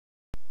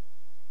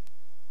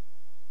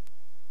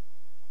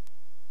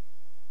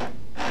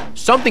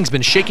Something's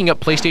been shaking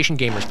up PlayStation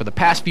gamers for the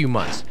past few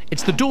months.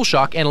 It's the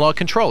DualShock analog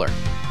controller.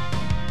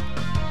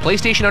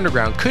 PlayStation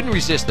Underground couldn't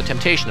resist the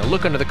temptation to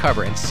look under the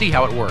cover and see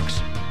how it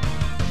works.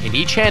 And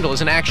each handle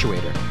is an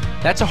actuator.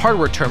 That's a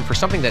hardware term for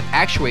something that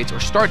actuates or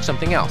starts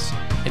something else,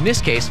 in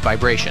this case,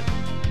 vibration.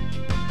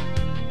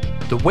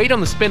 The weight on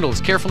the spindle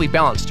is carefully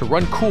balanced to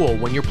run cool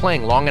when you're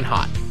playing long and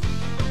hot.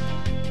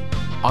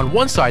 On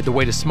one side, the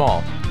weight is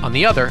small. On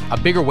the other, a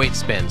bigger weight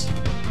spins.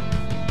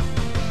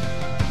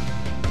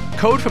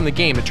 Code from the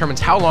game determines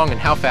how long and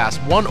how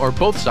fast one or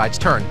both sides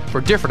turn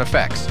for different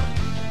effects.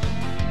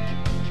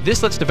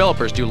 This lets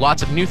developers do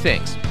lots of new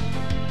things.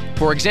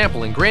 For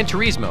example, in Gran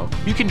Turismo,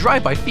 you can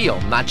drive by feel,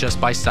 not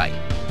just by sight.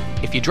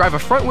 If you drive a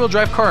front-wheel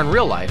drive car in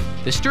real life,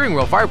 the steering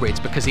wheel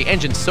vibrates because the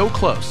engine's so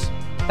close.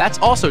 That's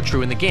also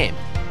true in the game.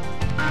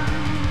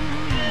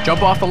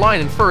 Jump off the line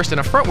in first in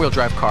a front-wheel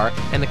drive car,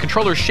 and the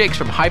controller shakes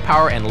from high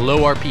power and low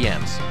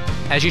RPMs.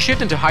 As you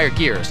shift into higher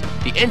gears,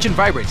 the engine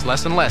vibrates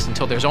less and less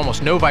until there's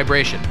almost no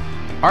vibration.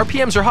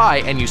 RPMs are high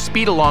and you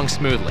speed along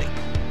smoothly.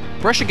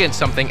 Brush against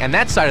something and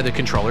that side of the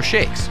controller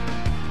shakes.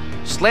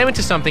 Slam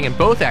into something and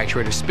both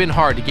actuators spin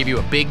hard to give you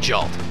a big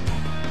jolt.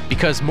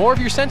 Because more of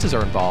your senses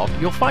are involved,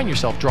 you'll find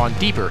yourself drawn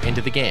deeper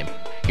into the game.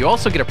 You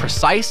also get a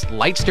precise,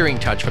 light steering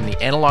touch from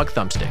the analog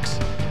thumbsticks.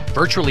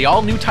 Virtually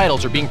all new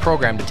titles are being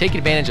programmed to take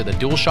advantage of the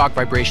DualShock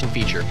vibration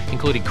feature,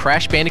 including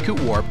Crash Bandicoot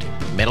Warped,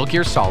 Metal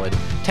Gear Solid,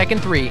 Tekken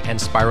 3, and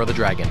Spyro the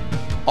Dragon.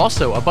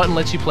 Also, a button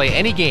lets you play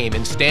any game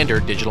in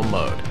standard digital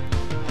mode.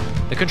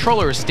 The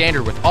controller is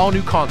standard with all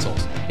new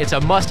consoles. It's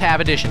a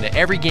must-have addition to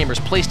every gamer's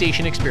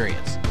PlayStation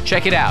experience.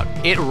 Check it out,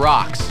 it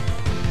rocks!